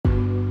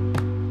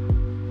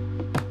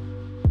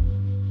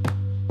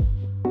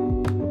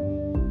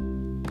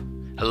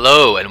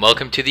Hello, and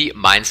welcome to the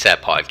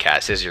Mindset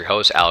Podcast. This is your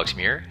host, Alex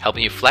Muir,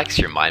 helping you flex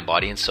your mind,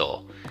 body, and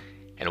soul.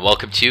 And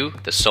welcome to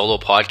the solo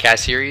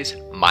podcast series,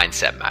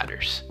 Mindset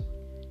Matters.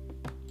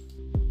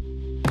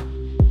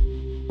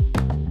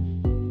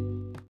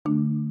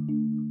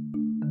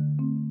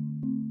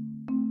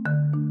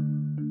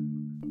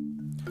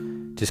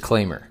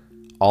 Disclaimer.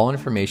 All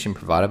information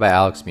provided by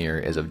Alex Muir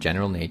is of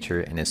general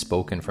nature and is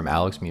spoken from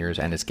Alex Muir's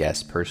and his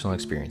guests' personal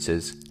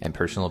experiences and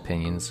personal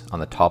opinions on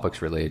the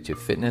topics related to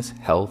fitness,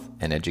 health,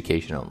 and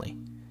education only.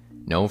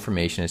 No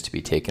information is to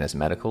be taken as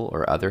medical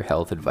or other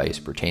health advice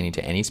pertaining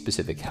to any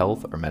specific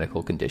health or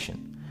medical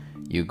condition.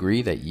 You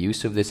agree that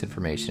use of this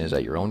information is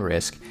at your own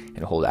risk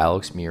and hold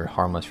Alex Muir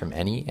harmless from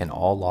any and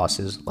all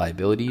losses,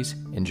 liabilities,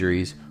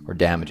 injuries, or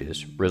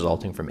damages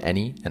resulting from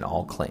any and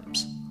all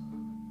claims.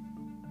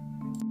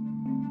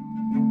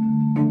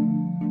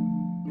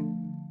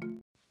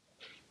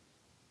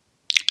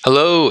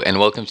 Hello, and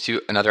welcome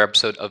to another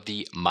episode of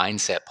the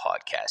Mindset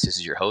Podcast. This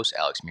is your host,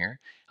 Alex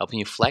Muir, helping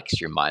you flex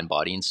your mind,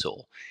 body, and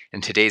soul.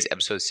 In today's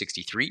episode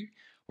 63,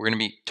 we're going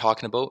to be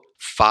talking about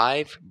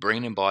 5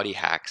 brain and body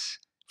hacks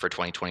for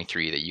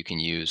 2023 that you can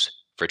use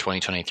for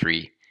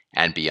 2023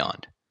 and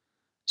beyond.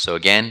 So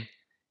again,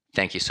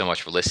 thank you so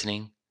much for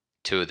listening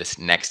to this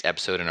next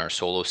episode in our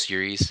solo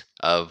series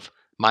of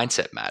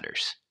Mindset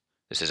Matters.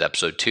 This is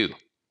episode 2.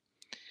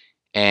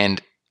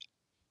 And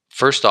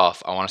first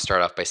off, I want to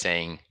start off by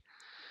saying,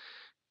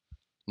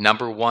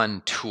 number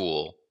one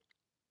tool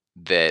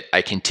that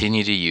I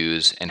continue to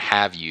use and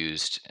have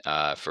used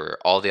for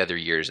all the other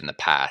years in the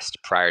past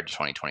prior to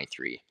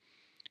 2023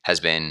 has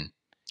been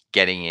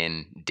getting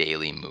in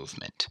daily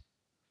movement.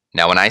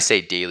 Now, when I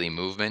say daily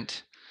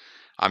movement,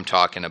 I'm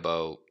talking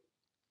about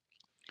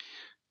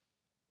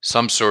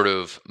some sort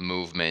of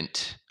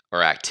movement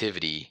or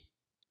activity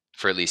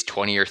for at least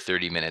 20 or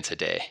 30 minutes a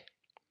day.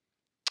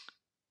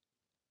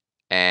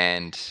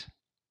 And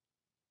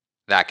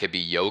that could be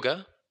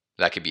yoga.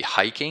 That could be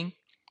hiking.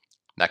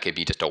 That could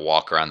be just a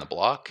walk around the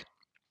block.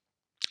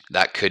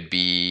 That could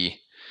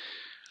be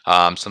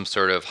some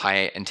sort of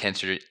high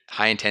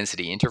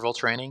intensity interval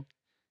training.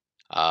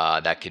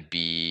 That could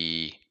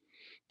be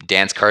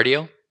dance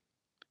cardio.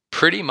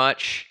 Pretty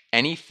much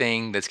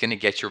anything that's going to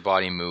get your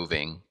body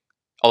moving.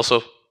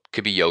 Also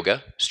could be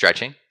yoga,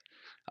 stretching,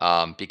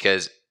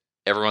 because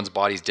everyone's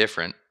body's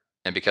different.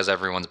 And because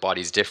everyone's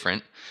body's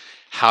different,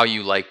 how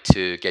you like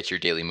to get your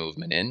daily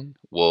movement in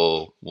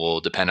will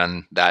depend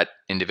on that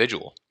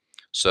individual.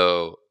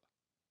 So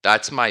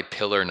that's my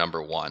pillar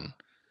number 1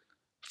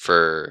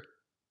 for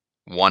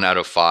 1 out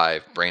of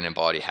 5 brain and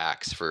body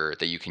hacks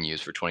that you can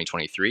use for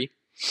 2023.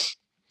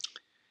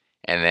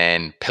 And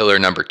then pillar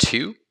number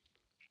 2,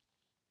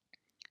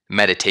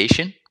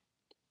 meditation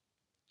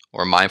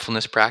or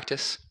mindfulness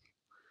practice.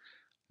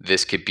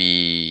 This could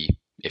be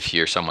if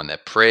you're someone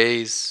that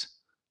prays,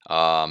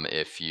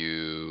 if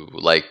you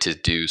like to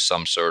do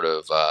some sort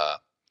of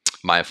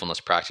mindfulness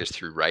practice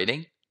through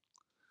writing,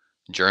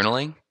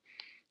 journaling,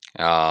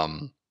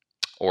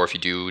 or if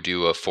you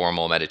do a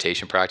formal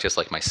meditation practice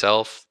like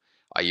myself.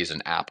 I use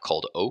an app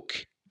called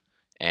Oak,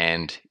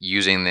 and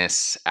using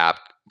this app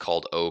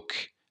called Oak,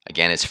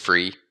 again, it's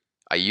free.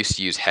 I used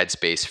to use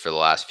Headspace for the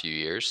last few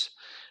years,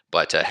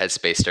 but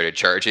Headspace started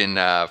charging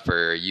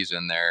for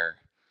using their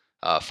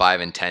 5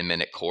 and 10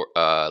 minute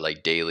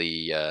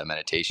daily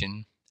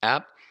meditation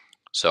app.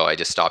 So I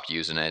just stopped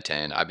using it,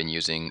 and I've been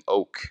using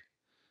Oak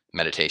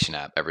meditation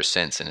app ever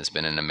since, and it's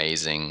been an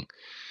amazing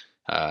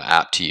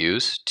app to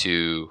use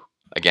to,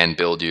 again,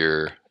 build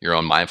your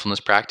own mindfulness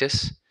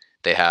practice.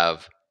 They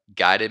have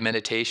guided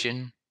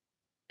meditation.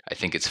 I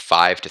think it's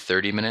 5 to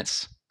 30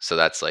 minutes. So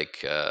that's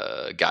like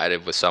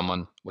guided with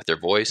someone with their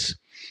voice.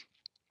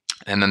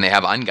 And then they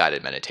have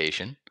unguided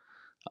meditation,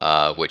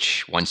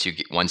 which once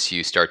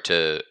you start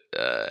to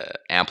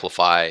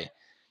amplify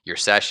your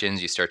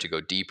sessions, you start to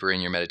go deeper in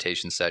your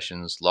meditation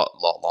sessions, lot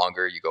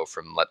longer. You go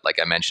from, like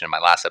I mentioned in my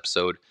last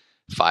episode,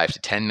 5 to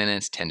 10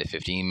 minutes, 10 to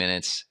 15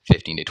 minutes,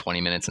 15 to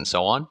 20 minutes, and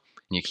so on. And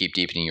you keep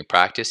deepening your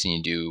practice, and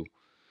you do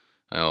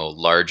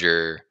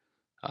larger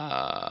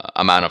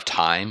amount of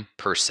time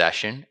per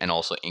session, and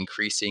also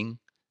increasing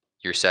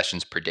your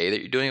sessions per day that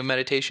you're doing of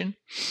meditation.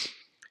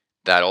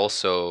 That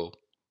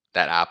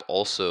app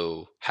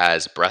also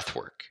has breath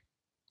work,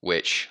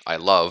 which I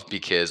love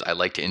because I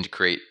like to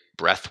integrate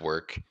breath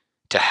work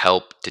to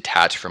help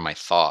detach from my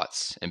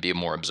thoughts and be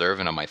more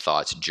observant of my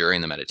thoughts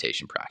during the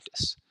meditation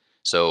practice.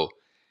 So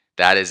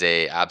that is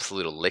a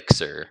absolute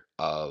elixir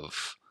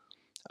of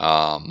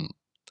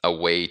a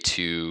way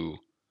to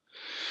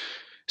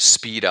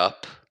speed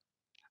up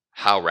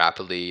how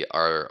rapidly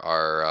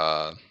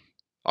our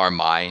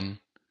mind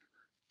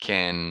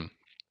can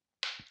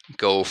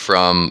go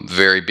from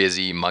very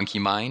busy monkey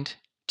mind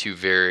to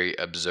very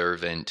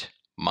observant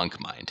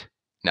monk mind.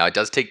 Now, it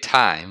does take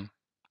time.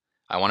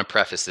 I want to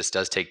preface this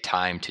does take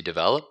time to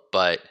develop,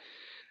 but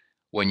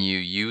when you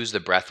use the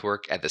breath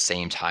work at the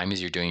same time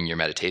as you're doing your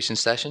meditation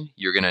session,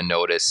 you're going to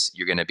notice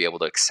you're going to be able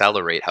to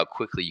accelerate how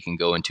quickly you can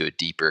go into a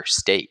deeper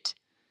state.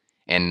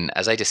 And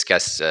as I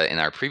discussed in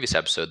our previous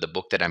episode, the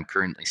book that I'm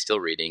currently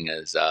still reading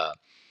is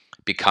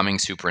Becoming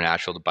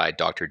Supernatural by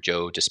Dr.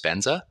 Joe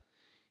Dispenza.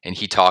 And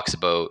he talks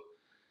about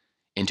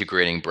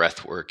integrating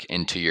breath work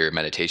into your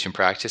meditation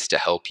practice to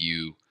help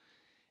you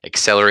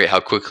accelerate how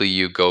quickly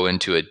you go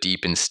into a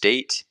deepened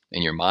state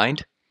in your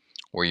mind,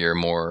 where you're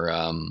more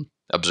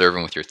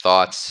observant with your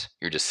thoughts.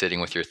 You're just sitting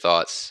with your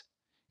thoughts,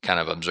 kind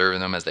of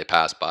observing them as they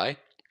pass by,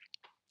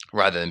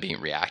 rather than being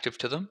reactive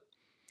to them.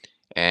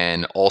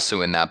 And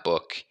also in that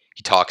book,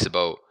 he talks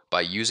about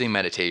by using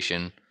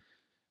meditation,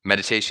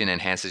 meditation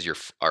enhances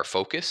our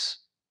focus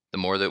the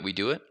more that we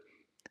do it,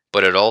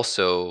 but it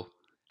also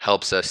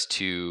helps us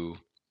to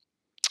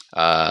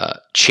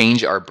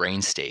change our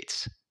brain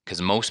states,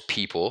 because most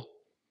people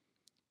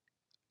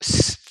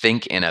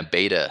think in a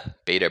beta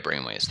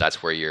brainwaves.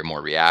 That's where you're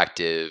more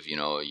reactive.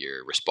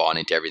 You're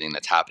responding to everything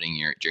that's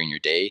happening during your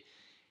day.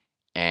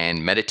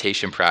 And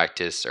meditation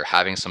practice, or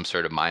having some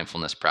sort of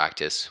mindfulness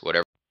practice,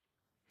 whatever.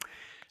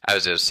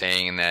 As I was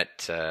saying in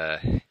that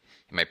in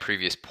my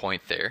previous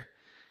point there,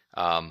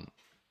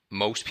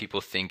 most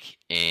people think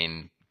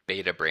in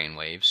beta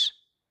brainwaves,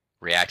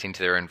 reacting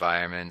to their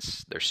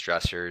environments, their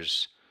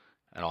stressors,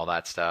 and all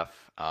that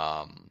stuff.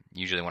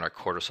 Usually when our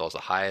cortisol is the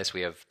highest,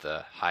 we have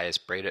the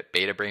highest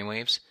beta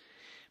brainwaves.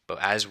 But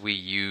as we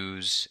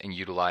use and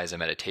utilize a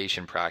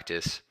meditation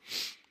practice,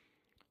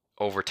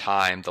 over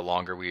time, the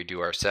longer we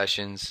do our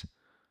sessions,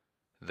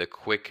 the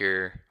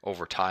quicker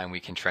over time we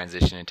can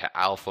transition into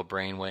alpha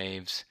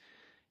brainwaves.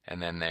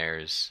 And then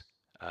there's,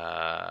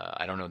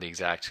 I don't know the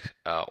exact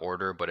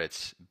order, but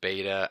it's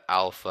beta,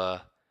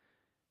 alpha,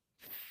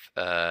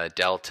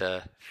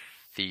 delta,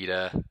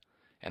 theta,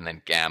 and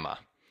then gamma.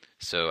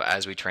 So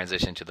as we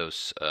transition to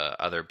those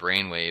other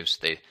brainwaves,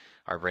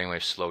 our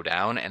brainwaves slow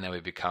down, and then we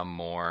become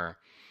more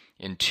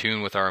in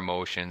tune with our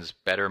emotions,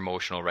 better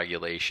emotional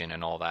regulation,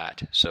 and all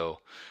that. So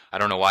I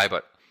don't know why,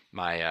 but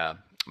my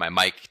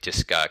mic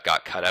just got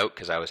cut out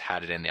because I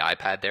had it in the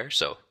iPad there.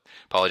 So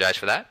apologize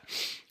for that.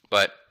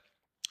 But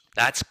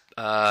that's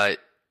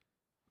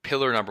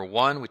pillar number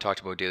 1. We talked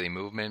about daily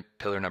movement.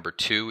 Pillar number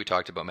 2, we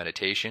talked about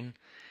meditation.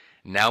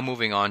 Now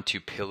moving on to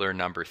pillar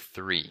number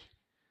 3,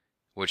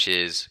 which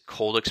is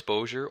cold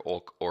exposure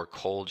or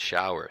cold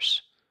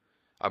showers.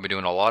 I've been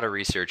doing a lot of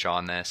research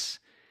on this,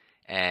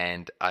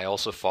 and I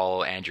also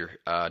follow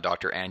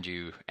Dr.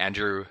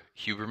 Andrew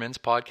Huberman's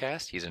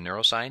podcast. He's a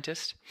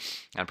neuroscientist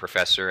and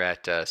professor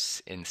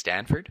in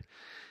Stanford,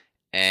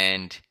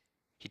 and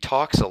he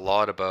talks a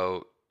lot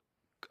about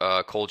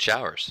cold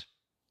showers.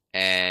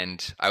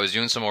 And I was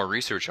doing some more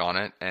research on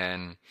it,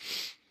 and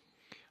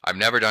I've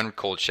never done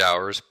cold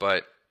showers,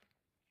 but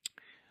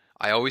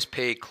I always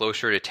pay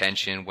closer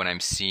attention when I'm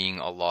seeing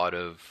a lot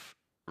of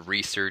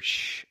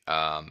research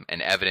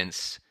and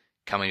evidence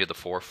coming to the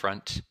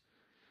forefront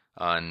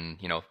on,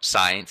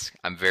 science.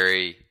 I'm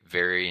very,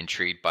 very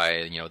intrigued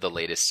by, the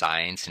latest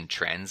science and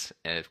trends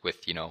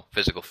with,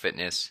 physical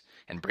fitness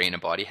and brain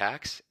and body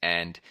hacks.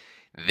 And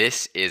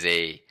this is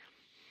a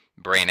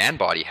brain and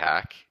body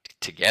hack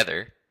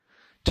together,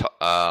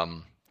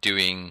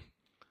 doing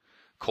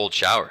cold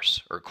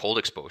showers or cold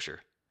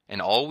exposure.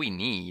 And all we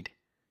need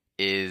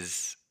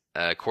is,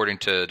 according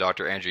to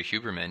Dr. Andrew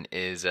Huberman,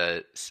 is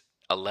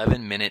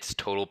 11 minutes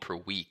total per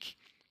week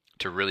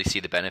to really see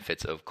the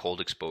benefits of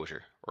cold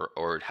exposure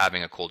or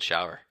having a cold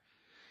shower.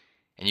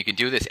 And you can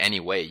do this any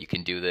way. You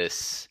can do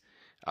this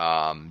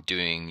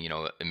doing,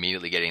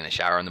 immediately getting in the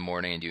shower in the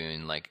morning and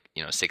doing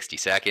 60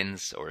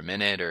 seconds or a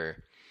minute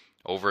or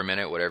over a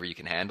minute, whatever you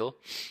can handle.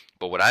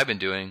 But what I've been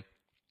doing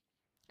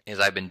is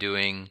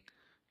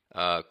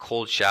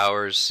cold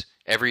showers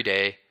every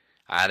day.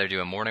 I either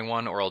do a morning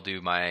one, or I'll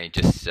do my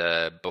just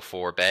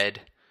before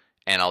bed,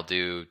 and I'll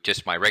do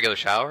just my regular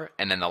shower,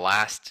 and then the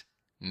last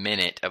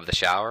minute of the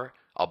shower,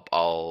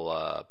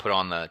 I'll put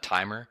on the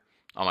timer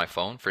on my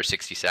phone for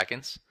 60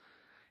 seconds,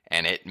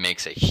 and it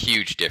makes a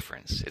huge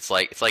difference. It's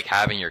like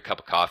having your cup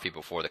of coffee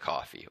before the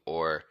coffee,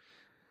 or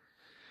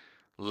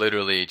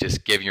literally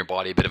just giving your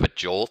body a bit of a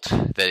jolt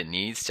that it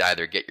needs to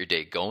either get your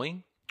day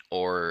going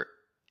or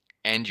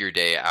end your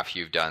day after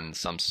you've done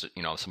some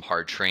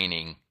hard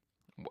training.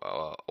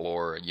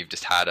 Or you've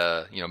just had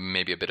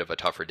maybe a bit of a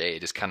tougher day. It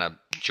just kind of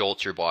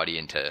jolts your body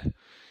into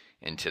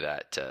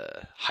that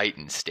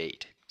heightened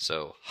state.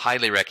 So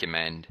highly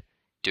recommend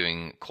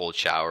doing cold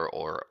shower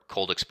or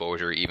cold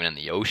exposure, even in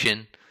the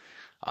ocean.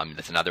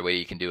 That's another way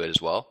you can do it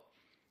as well.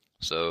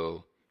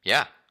 So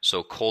yeah,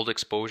 so cold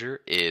exposure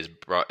is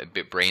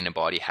brain and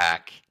body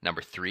hack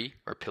number 3,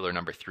 or pillar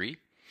number 3.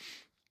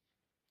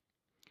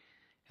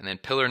 And then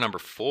pillar number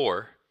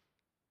 4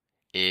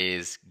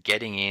 is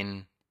getting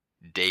in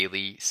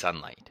daily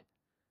sunlight.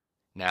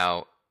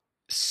 Now,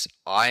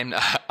 I'm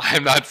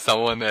not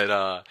someone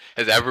that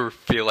has ever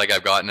feel like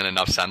I've gotten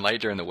enough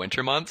sunlight during the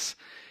winter months.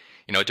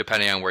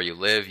 Depending on where you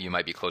live, you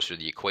might be closer to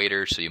the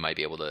equator, so you might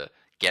be able to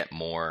get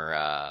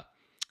more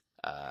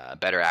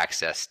better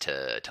access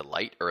to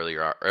light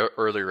earlier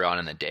on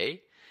in the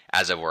day.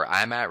 As of where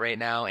I'm at right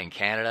now in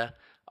Canada,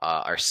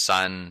 our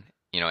sun,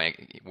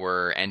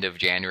 we're end of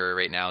January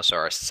right now, so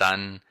our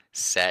sun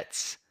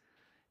sets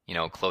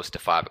close to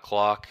 5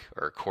 o'clock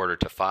or quarter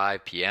to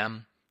 5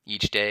 p.m.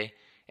 each day.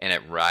 and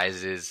it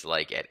rises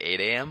like at 8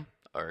 a.m.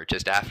 or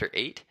just after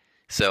 8.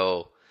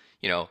 So,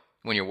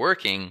 when you're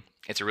working,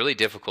 it's really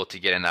difficult to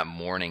get in that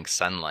morning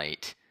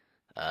sunlight,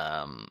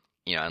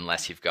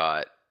 unless you've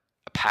got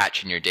a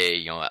patch in your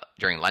day,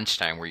 during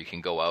lunchtime where you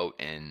can go out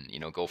and,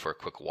 go for a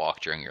quick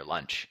walk during your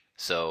lunch.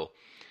 So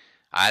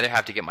I either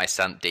have to get my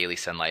daily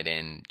sunlight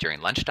in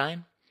during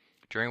lunchtime,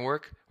 during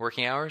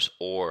working hours,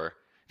 or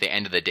the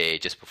end of the day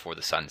just before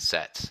the sun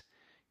sets.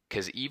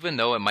 Because even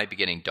though it might be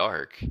getting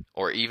dark,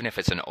 or even if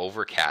it's an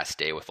overcast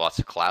day with lots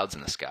of clouds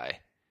in the sky,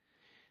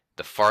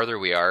 the farther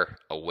we are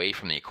away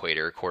from the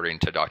equator, according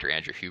to Dr.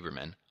 Andrew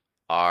Huberman,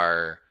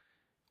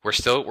 we're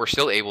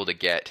still able to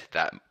get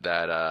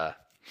that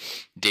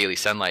daily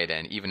sunlight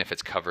in, even if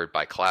it's covered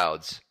by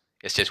clouds.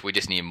 It's just we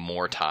just need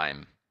more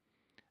time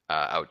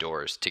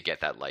outdoors to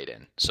get that light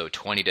in. So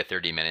 20 to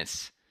 30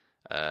 minutes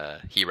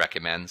he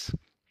recommends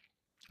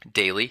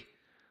daily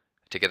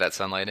to get that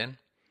sunlight in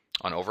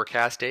on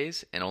overcast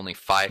days, and only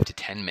 5 to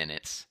 10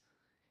 minutes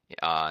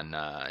on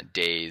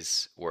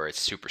days where it's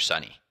super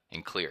sunny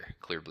and clear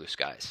blue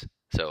skies.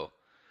 So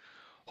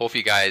hope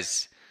you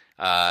guys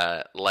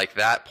like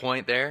that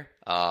point there.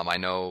 I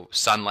know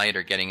sunlight,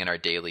 or getting in our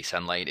daily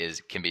sunlight,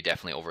 can be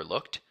definitely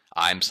overlooked.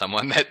 I'm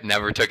someone that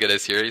never took it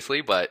as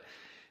seriously, but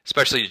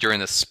especially during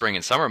the spring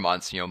and summer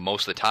months,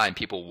 most of the time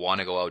people want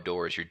to go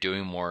outdoors. You're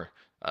doing more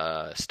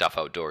stuff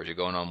outdoors. You're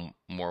going on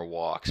more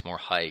walks, more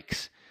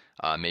hikes,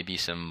 maybe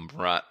some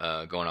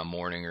going on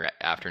morning or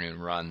afternoon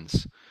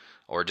runs,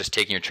 or just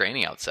taking your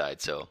training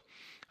outside. So,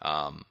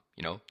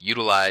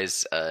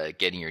 utilize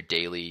getting your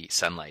daily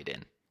sunlight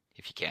in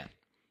if you can.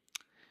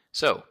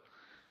 So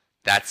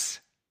that's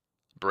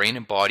brain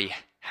and body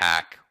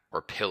hack,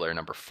 or pillar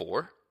number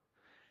 4.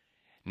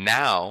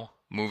 Now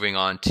moving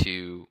on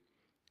to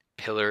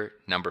pillar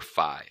number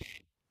 5,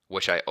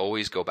 which I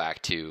always go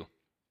back to: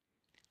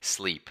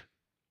 sleep.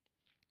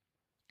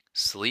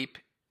 Sleep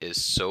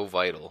is so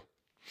vital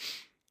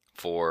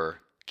for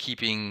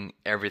keeping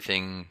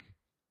everything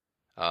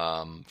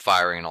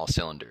firing in all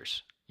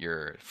cylinders.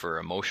 For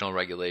emotional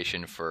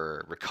regulation,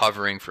 for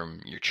recovering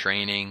from your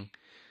training,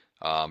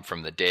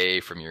 from the day,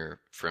 from your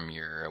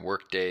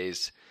work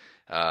days.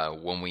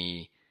 When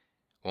we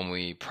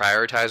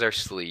prioritize our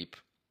sleep,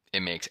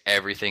 it makes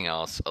everything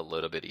else a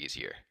little bit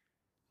easier.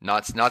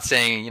 Not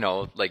saying,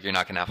 like you're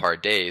not going to have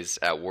hard days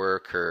at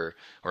work or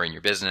in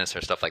your business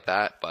or stuff like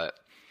that, but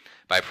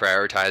by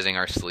prioritizing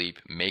our sleep,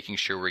 making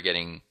sure we're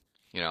getting,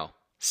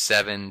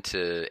 7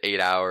 to 8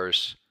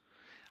 hours.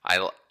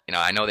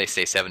 I know they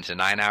say 7 to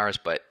 9 hours,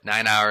 but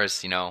 9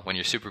 hours, when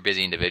you're a super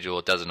busy individual,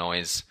 it doesn't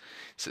always,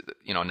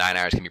 9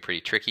 hours can be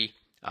pretty tricky.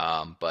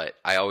 But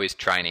I always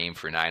try and aim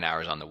for 9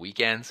 hours on the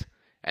weekends,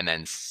 and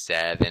then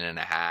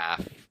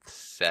 7.5,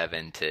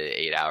 7 to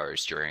 8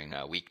 hours during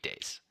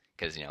weekdays,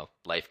 because,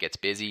 life gets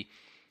busy.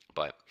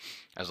 But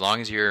as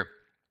long as you're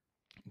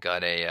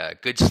got a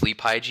good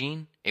sleep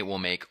hygiene, it will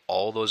make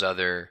all those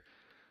other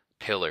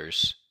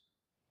pillars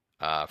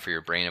for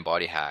your brain and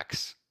body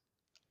hacks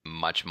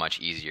much, much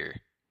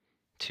easier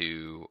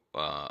to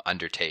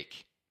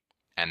undertake.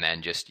 And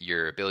then just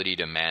your ability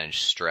to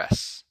manage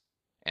stress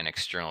and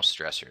external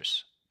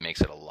stressors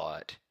makes it a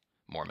lot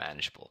more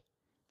manageable.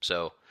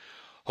 So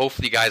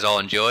hopefully you guys all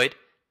enjoyed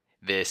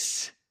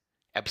this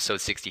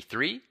episode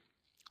 63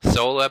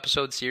 solo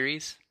episode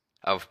series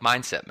of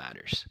Mindset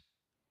Matters.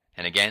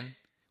 And again,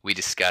 we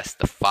discussed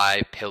the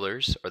 5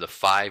 pillars, or the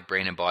 5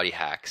 brain and body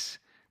hacks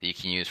that you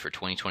can use for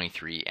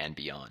 2023 and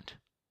beyond.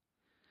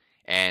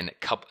 And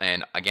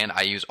again,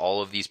 I use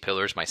all of these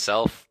pillars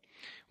myself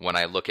when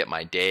I look at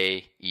my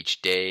day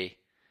each day,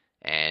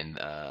 and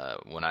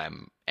when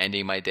I'm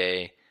ending my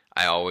day,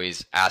 I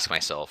always ask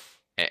myself,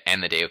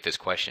 end the day with this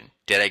question: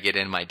 did I get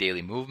in my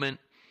daily movement?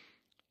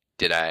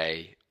 Did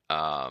I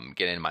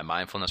get in my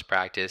mindfulness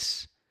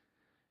practice?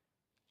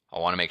 I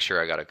want to make sure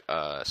I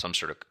got some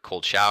sort of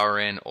cold shower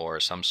in, or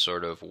some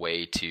sort of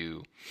way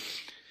to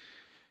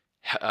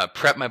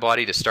prep my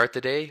body to start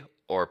the day,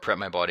 or prep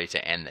my body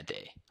to end the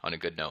day on a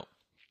good note.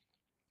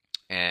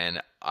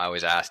 And I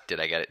always ask, did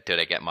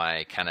I get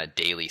my kind of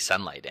daily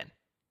sunlight in?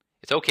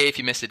 It's okay if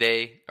you miss a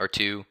day or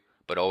two,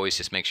 but always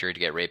just make sure to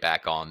get right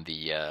back on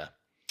the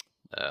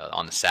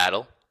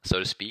saddle, so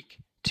to speak,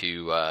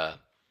 to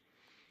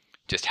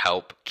just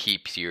help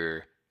keep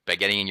by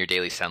getting in your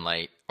daily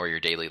sunlight or your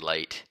daily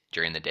light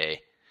during the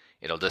day.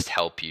 It'll just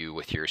help you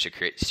with your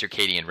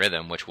circadian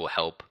rhythm, which will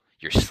help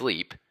your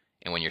sleep.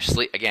 And when you're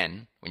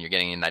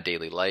getting in that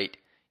daily light,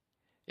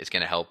 it's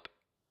going to help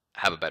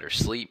have a better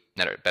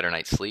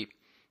night's sleep.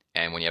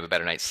 And when you have a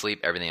better night's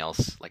sleep, everything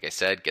else, like I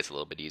said, gets a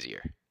little bit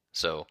easier.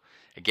 So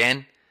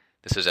again,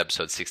 this is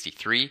episode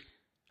 63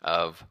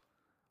 of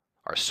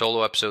our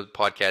solo episode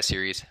podcast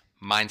series,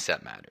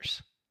 Mindset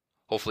Matters.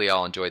 Hopefully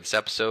y'all enjoyed this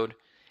episode,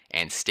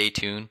 and stay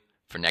tuned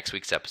for next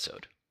week's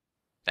episode.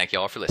 Thank you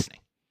all for listening.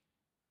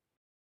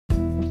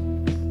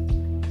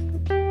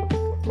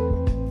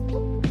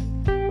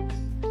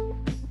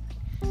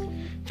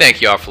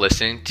 Thank you all for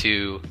listening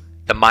to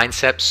the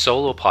Mindset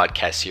solo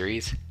podcast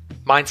series,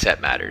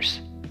 Mindset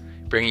Matters,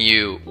 bringing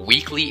you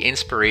weekly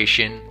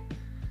inspiration,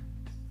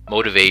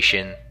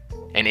 motivation,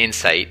 and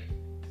insight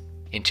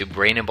into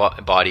brain and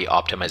body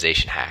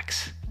optimization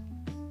hacks.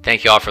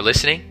 Thank you all for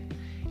listening.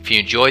 If you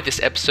enjoyed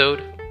this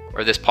episode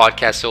or this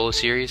podcast solo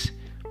series,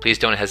 please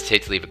don't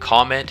hesitate to leave a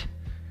comment,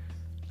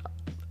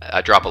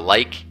 drop a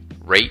like,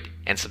 rate,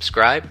 and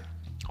subscribe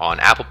on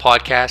Apple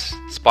Podcasts,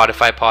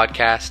 Spotify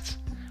Podcasts,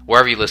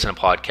 wherever you listen to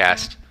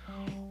podcasts.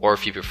 Or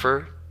if you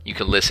prefer, you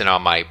can listen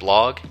on my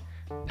blog.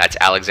 That's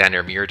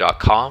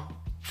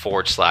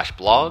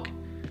alexandermuir.com/blog.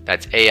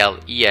 That's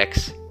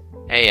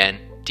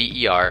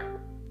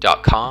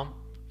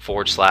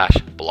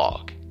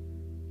alexander.com/blog.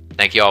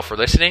 Thank you all for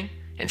listening,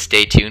 and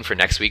stay tuned for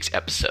next week's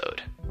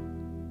episode.